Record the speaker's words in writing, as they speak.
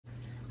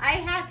I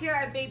have here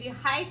a baby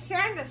high chair.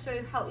 I'm going to show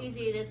you how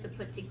easy it is to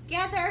put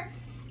together.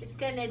 It's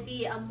going to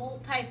be a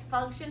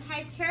multi-function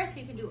high chair, so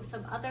you can do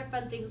some other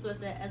fun things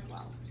with it as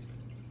well.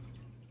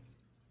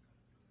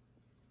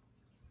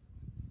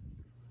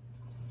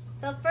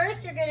 So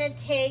first you're going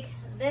to take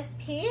this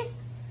piece,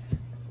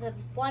 the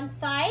one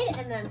side,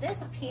 and then this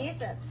piece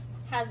that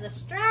has the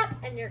strap,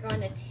 and you're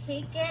going to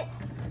take it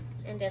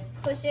and just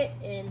push it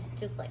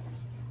into place.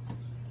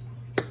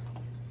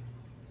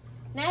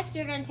 Next,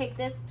 you're going to take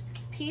this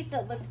piece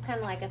that looks kind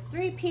of like a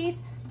 3-piece.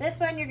 This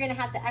one, you're going to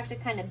have to actually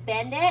kind of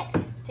bend it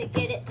to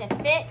get it to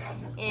fit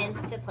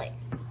into place.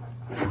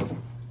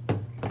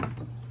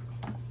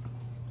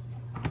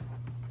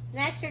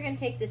 Next, you're going to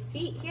take the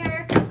seat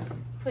here,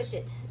 push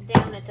it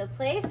down into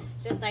place,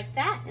 just like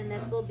that, and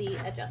this will be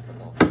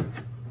adjustable.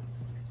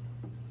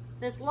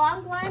 This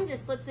long one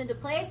just slips into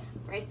place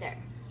right there.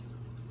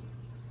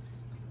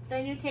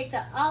 Then you take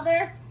the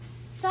other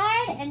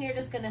side, and you're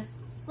just going to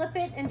slip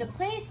it into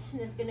place, and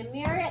it's going to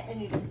mirror it,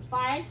 and you just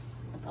find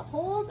the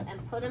holes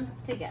and put them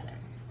together.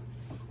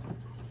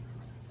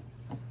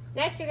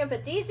 Next, you're going to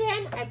put these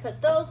in. I put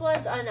those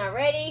ones on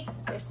already.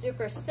 They're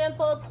super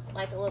simple. It's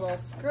like a little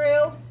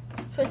screw.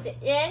 Just twist it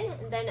in,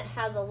 and then it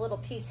has a little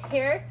piece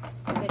here.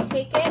 You're going to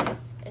take it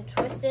and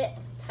twist it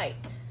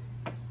tight.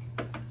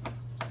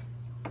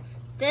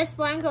 This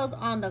one goes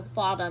on the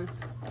bottom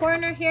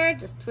corner here,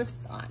 just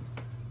twists on.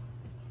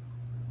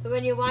 So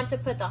when you want to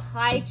put the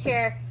high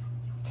chair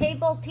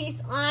table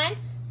piece on,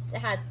 it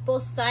has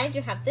both sides.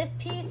 You have this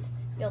piece,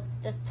 you'll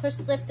just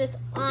slip this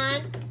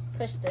on,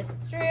 push this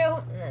through,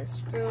 and then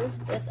screw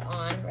this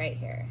on right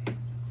here.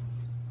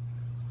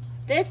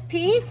 This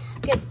piece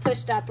gets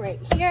pushed up right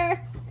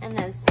here and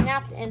then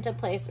snapped into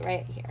place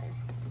right here.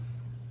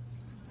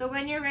 So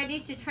when you're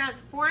ready to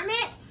transform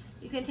it,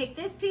 you can take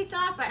this piece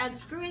off by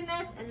unscrewing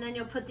this, and then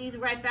you'll put these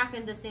right back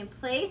in the same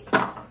place.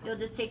 You'll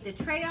just take the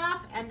tray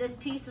off, and this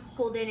piece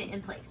holding it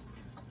in place.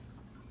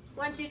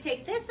 Once you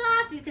take this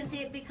off, you can see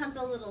it becomes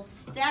a little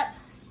step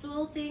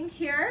stool thing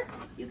here.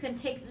 You can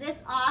take this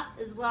off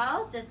as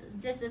well, just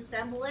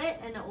disassemble it,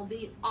 and it will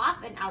be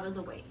off and out of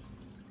the way.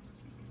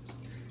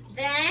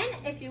 Then,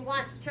 if you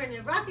want to turn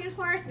a rocking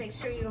horse, make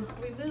sure you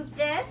remove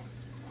this.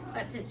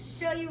 But to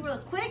show you real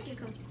quick, you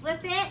can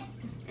flip it,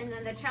 and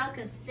then the child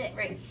can sit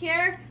right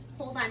here,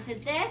 hold on to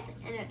this,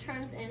 and it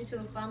turns into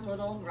a fun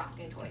little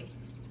rocking toy.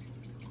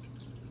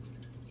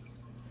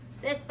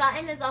 This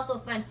button is also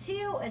fun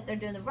too. If they're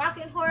doing the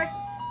rocking horse,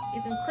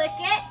 you can click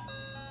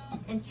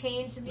it and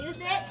change the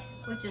music,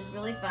 which is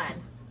really fun.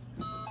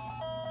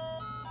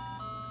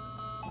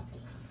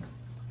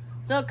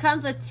 So it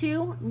comes with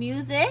 2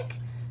 music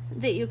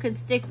that you can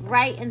stick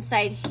right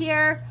inside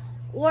here,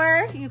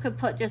 or you could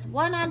put just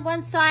one on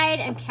one side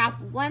and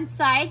cap one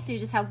side, so you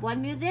just have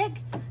one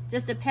music.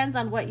 Just depends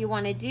on what you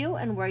want to do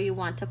and where you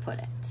want to put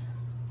it.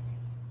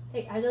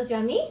 Hey, are those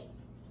yummy?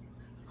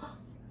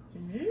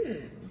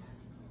 Mmm.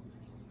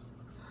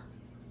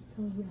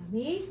 So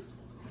yummy.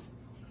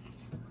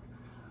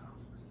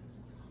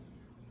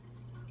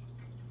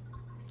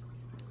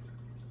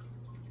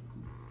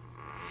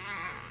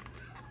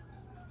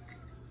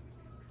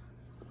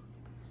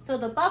 So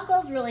the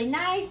buckle's really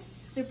nice,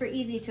 super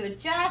easy to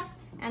adjust,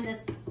 and this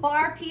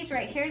bar piece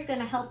right here is going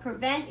to help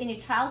prevent any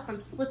child from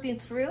slipping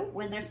through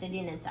when they're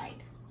sitting inside.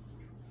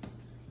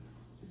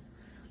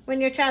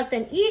 When your child's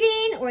done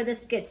eating or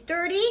this gets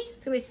dirty,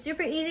 it's going to be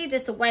super easy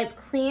just to wipe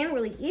clean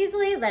really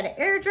easily, let it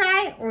air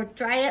dry, or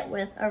dry it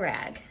with a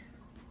rag.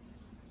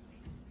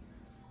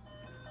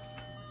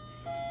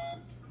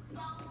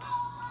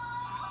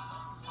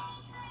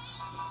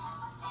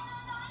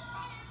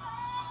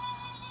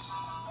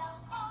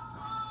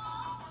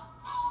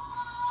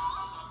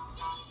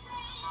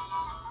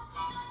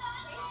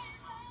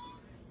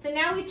 So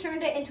now we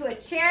turned it into a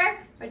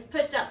chair. It's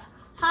pushed up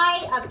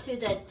high up to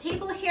the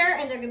table here,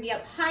 and they're gonna be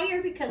up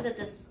higher because of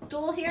the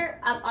stool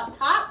here up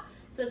top.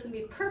 So it's gonna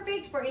be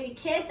perfect for any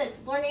kid that's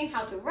learning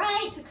how to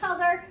write, to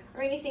color,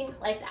 or anything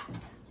like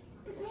that.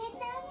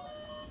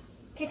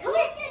 Okay, come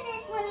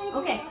here.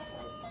 Okay.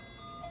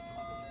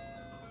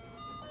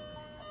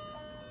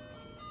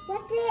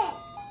 What's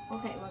this?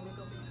 Okay, let me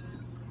go.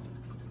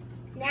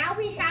 Now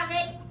we have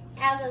it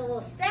as a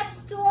little step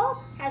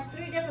stool. Has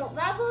 3 different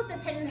levels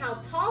depending on how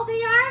tall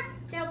they are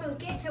to help them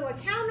get to a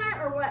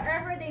counter or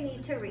wherever they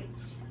need to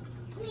reach.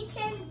 We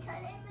can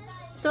turn it.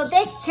 So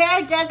this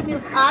chair does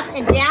move up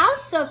and down.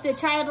 So if the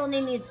child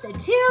only needs the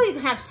 2, you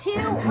can have 2,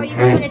 or you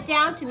can put it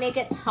down to make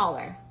it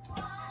taller.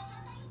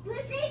 We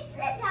sit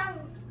down.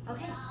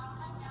 Okay.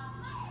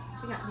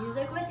 We got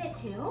music with it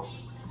too.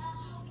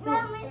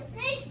 Mom, we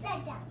sit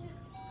down.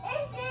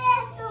 It's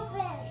this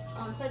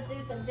open. Let's do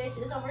some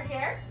dishes over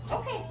here.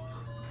 Okay,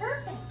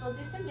 perfect. We'll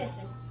do some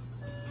dishes.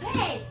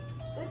 Okay,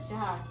 good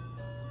job.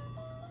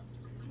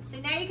 So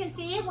now you can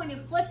see when you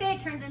flip it,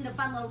 it turns into a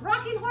fun little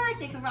rocking horse.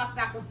 They can rock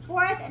back and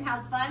forth and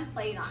have fun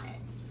playing on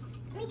it.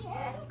 We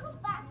can go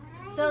back.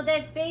 So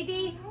this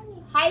baby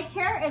high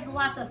chair is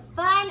lots of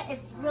fun.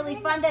 It's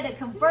really fun that it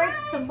converts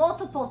to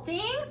multiple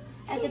things.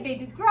 As the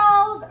baby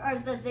grows or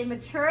as they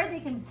mature, they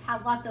can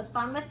have lots of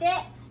fun with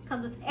it.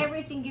 Comes with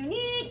everything you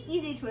need,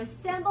 easy to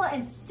assemble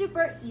and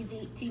super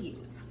easy to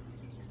use.